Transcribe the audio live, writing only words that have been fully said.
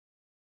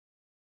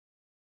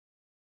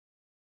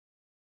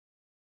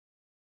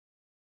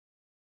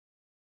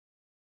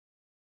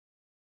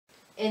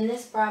In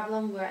this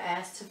problem, we're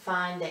asked to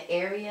find the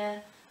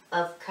area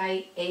of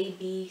kite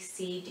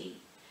ABCD.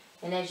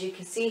 And as you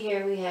can see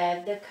here, we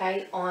have the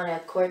kite on a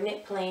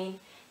coordinate plane,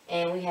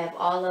 and we have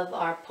all of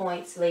our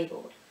points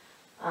labeled.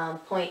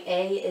 Point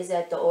A is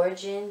at the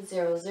origin,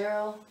 0,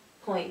 0.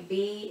 Point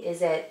B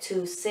is at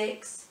 2,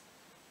 6.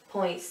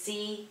 Point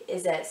C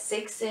is at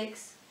 6,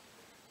 6.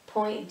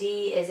 Point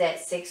D is at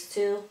 6,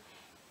 2.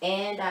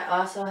 And I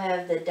also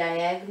have the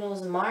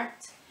diagonals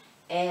marked,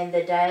 and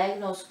the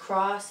diagonals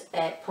cross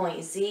at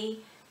point Z,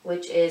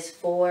 which is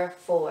 4,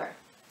 4.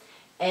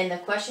 And the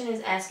question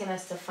is asking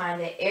us to find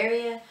the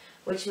area,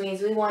 which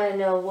means we want to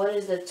know what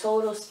is the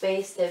total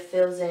space that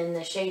fills in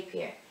the shape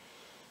here.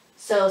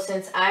 So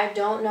since I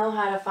don't know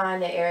how to find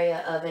the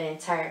area of an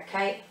entire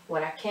kite,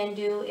 what I can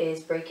do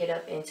is break it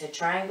up into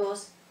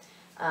triangles.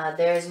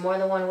 There's more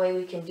than one way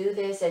we can do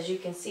this. As you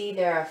can see,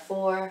 there are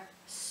 4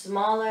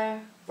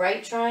 smaller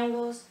right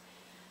triangles.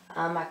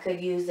 I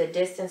could use the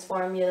distance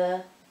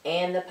formula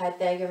and the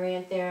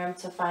Pythagorean theorem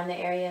to find the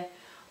area,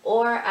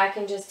 or I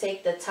can just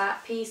take the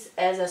top piece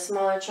as a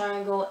smaller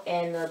triangle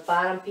and the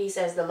bottom piece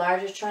as the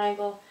larger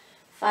triangle,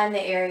 find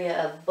the area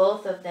of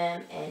both of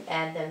them and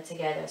add them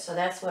together. So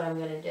that's what I'm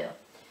going to do.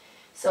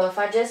 So if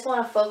I just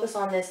want to focus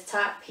on this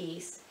top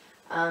piece,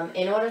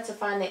 in order to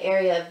find the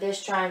area of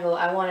this triangle,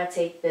 I want to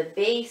take the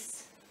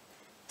base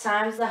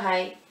times the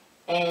height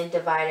and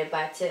divide it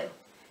by 2.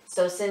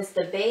 So since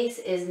the base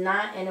is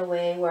not in a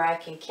way where I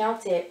can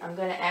count it, I'm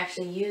going to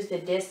actually use the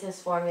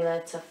distance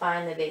formula to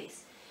find the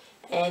base.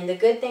 And the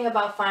good thing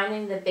about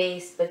finding the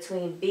base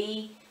between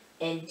B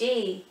and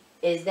D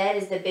is that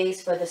is the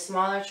base for the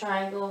smaller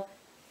triangle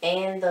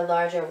and the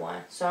larger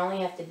one. So I only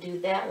have to do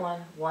that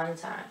one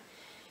time.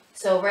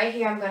 So right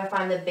here I'm going to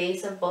find the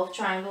base of both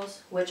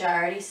triangles, which I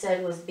already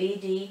said was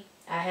BD.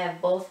 I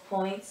have both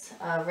points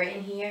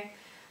written here.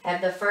 I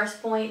have the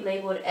first point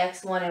labeled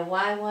x1 and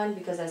y1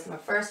 because that's my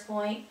first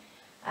point.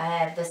 I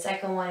have the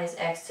second one is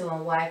x2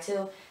 and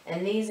y2.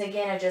 And these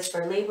again are just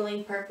for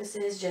labeling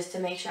purposes, just to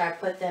make sure I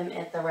put them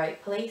at the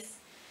right place.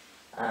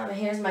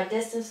 Here's my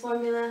distance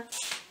formula.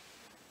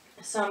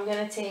 So I'm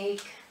going to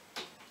take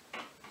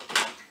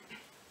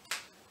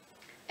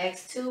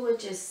x2,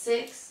 which is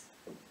 6.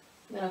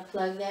 I'm going to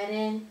plug that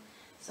in.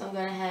 So I'm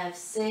going to have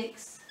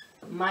 6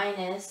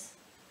 minus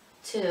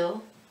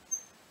 2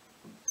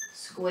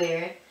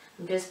 squared.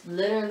 I'm just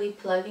literally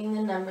plugging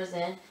the numbers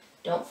in.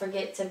 Don't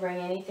forget to bring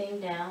anything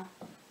down.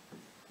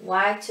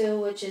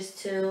 Y2, which is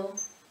 2,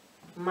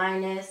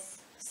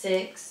 minus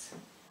 6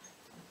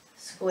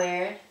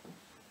 squared.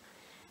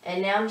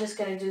 And now I'm just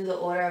going to do the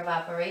order of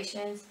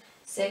operations.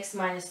 6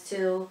 minus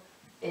 2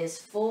 is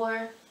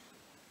 4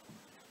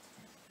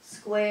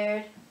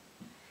 squared.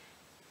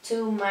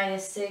 2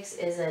 minus 6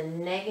 is a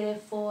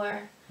negative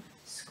 4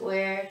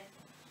 squared.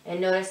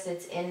 And notice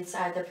it's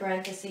inside the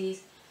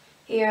parentheses.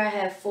 Here I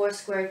have 4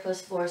 squared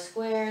plus 4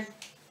 squared,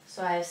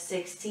 so I have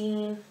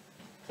 16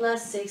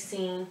 plus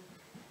 16,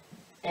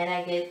 and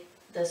I get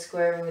the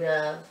square root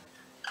of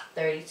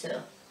 32.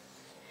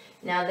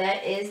 Now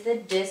that is the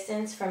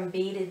distance from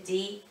B to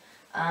D.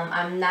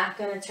 I'm not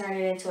going to turn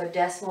it into a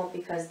decimal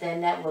because then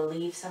that will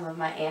leave some of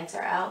my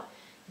answer out.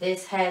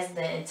 This has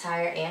the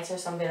entire answer,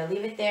 so I'm going to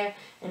leave it there,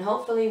 and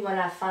hopefully when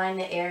I find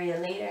the area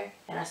later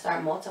and I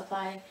start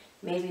multiplying,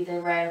 maybe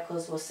the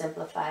radicals will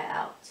simplify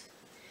out.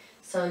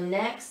 So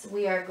next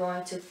we are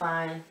going to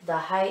find the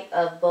height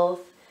of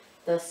both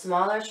the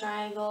smaller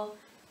triangle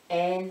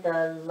and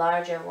the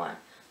larger one.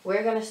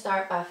 We're going to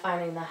start by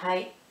finding the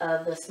height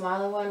of the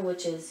smaller one,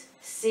 which is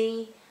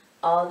C,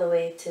 all the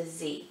way to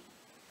Z.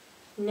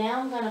 Now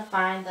I'm going to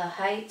find the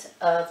height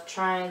of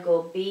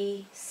triangle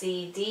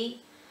BCD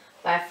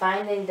by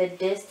finding the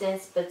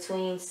distance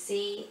between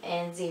C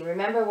and Z.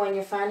 Remember, when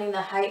you're finding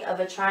the height of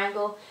a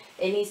triangle,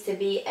 it needs to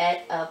be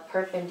at a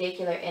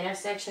perpendicular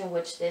intersection,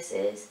 which this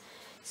is.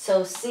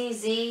 So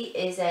CZ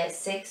is at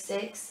 6,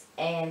 6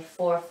 and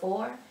 4,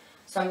 4.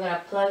 So I'm going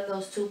to plug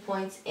those 2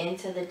 points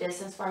into the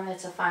distance formula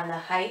to find the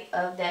height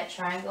of that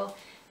triangle.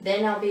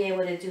 Then I'll be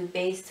able to do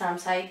base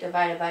times height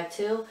divided by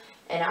 2,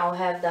 and I'll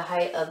have the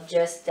height of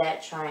just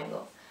that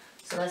triangle.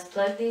 So let's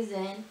plug these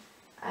in.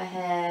 I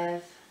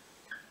have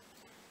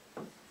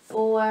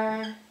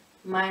 4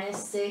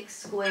 minus 6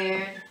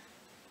 squared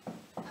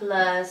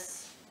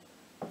plus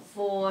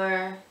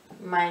 4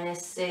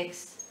 minus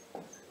 6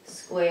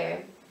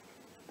 squared.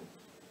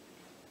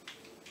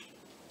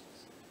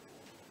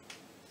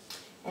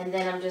 And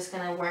then I'm just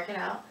going to work it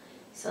out.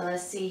 So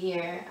let's see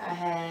here. I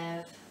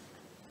have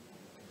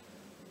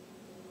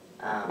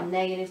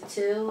negative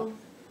 2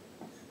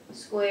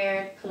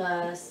 squared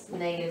plus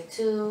negative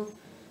 2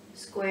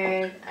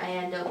 squared. I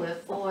end up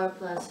with 4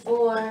 plus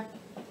 4,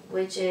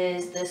 which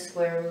is the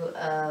square root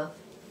of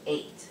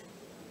 8.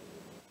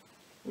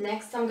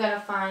 Next, I'm going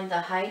to find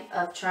the height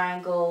of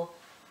triangle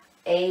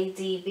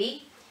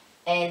ADB.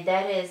 And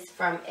that is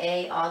from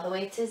A all the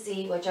way to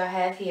Z, which I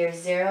have here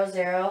 0,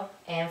 0,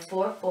 and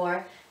 4,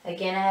 4.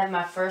 Again, I have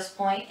my first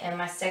point and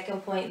my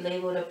second point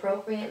labeled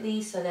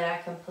appropriately so that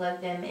I can plug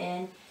them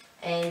in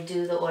and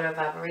do the order of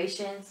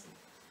operations.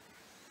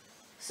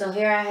 So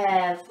here I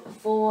have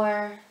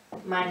 4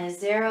 minus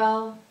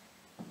 0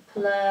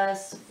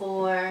 plus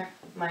 4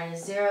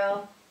 minus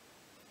 0,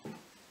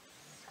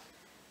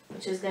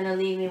 which is going to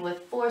leave me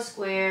with 4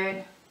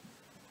 squared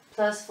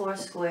plus 4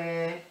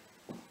 squared,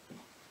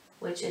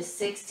 which is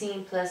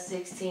 16 plus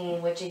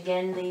 16, which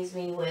again leaves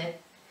me with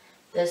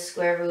the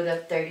square root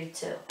of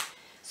 32.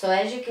 So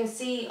as you can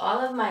see, all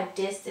of my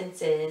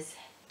distances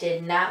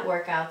did not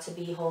work out to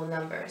be whole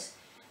numbers.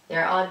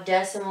 They're all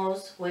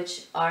decimals,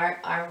 which are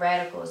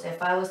radicals.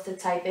 If I was to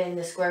type in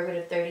the square root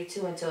of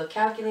 32 into a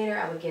calculator,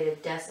 I would get a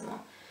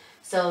decimal.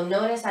 So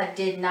notice I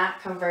did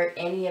not convert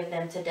any of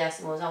them to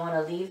decimals. I want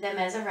to leave them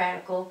as a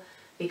radical,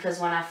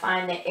 because when I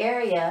find the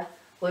area,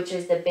 which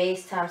is the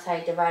base times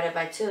height divided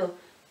by 2,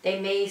 they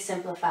may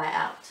simplify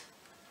out.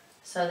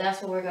 So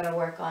that's what we're going to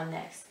work on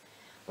next.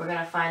 We're going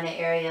to find the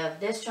area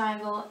of this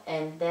triangle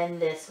and then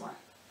this one.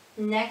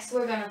 Next,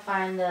 we're going to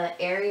find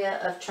the area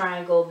of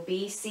triangle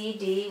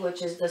BCD,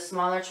 which is the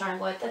smaller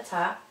triangle at the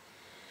top.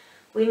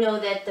 We know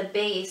that the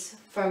base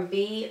from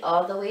B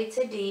all the way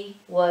to D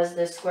was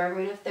the square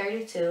root of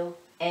 32,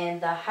 and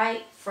the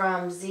height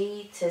from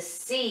Z to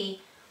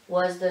C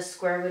was the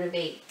square root of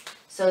 8.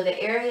 So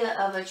the area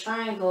of a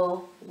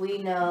triangle, we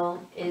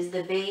know, is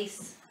the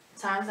base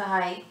times the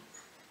height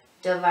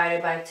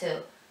divided by 2.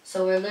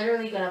 So we're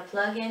literally going to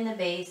plug in the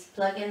base,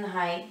 plug in the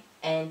height,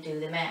 and do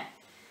the math.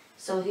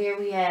 So here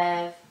we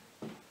have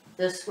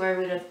the square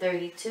root of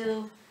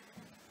 32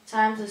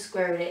 times the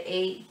square root of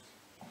 8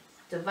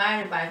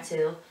 divided by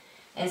 2.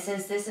 And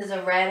since this is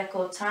a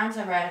radical times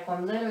a radical,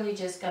 I'm literally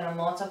just going to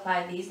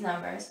multiply these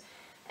numbers.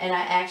 And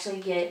I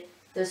actually get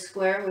the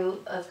square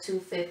root of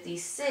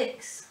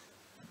 256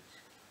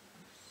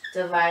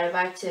 divided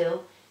by 2.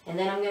 And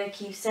then I'm going to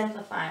keep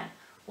simplifying.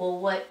 Well,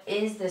 what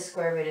is the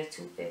square root of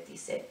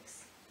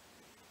 256?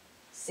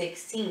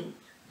 16.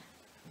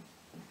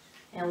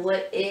 And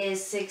what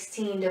is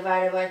 16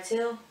 divided by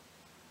 2?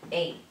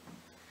 8.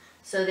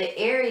 So the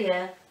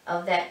area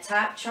of that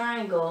top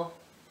triangle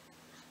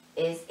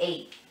is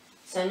 8.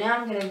 So now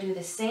I'm going to do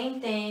the same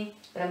thing,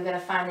 but I'm going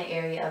to find the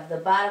area of the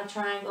bottom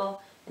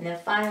triangle. And then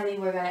finally,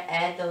 we're going to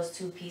add those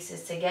two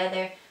pieces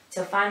together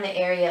to find the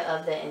area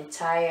of the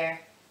entire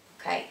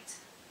kite.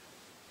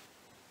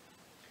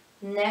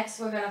 Next,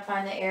 we're going to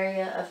find the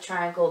area of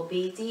triangle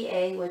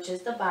BDA, which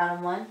is the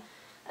bottom one.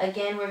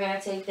 Again, we're going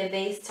to take the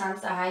base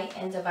times the height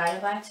and divide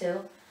it by 2.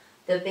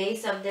 The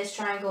base of this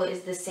triangle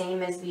is the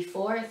same as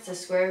before. It's the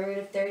square root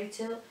of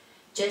 32.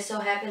 Just so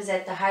happens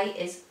that the height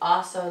is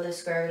also the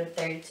square root of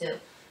 32.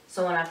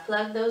 So when I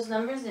plug those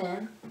numbers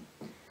in,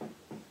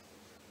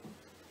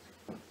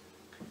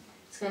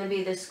 it's going to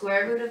be the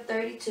square root of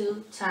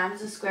 32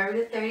 times the square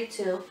root of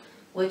 32,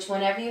 which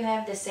whenever you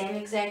have the same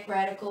exact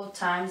radical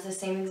times the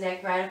same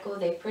exact radical,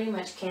 they pretty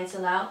much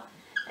cancel out,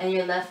 and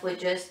you're left with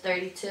just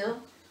 32.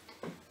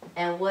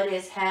 And what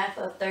is half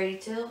of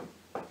 32?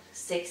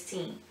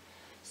 16.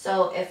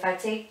 So if I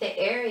take the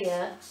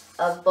area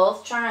of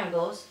both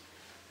triangles,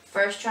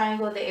 first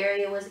triangle the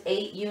area was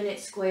 8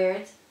 units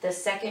squared. The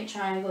second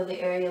triangle the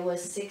area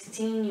was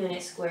 16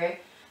 units squared.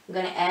 I'm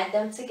going to add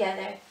them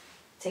together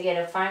to get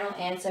a final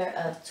answer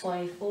of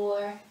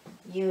 24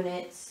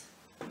 units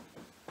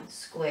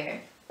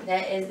squared.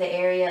 That is the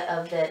area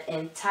of the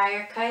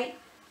entire kite.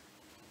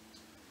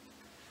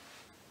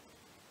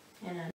 And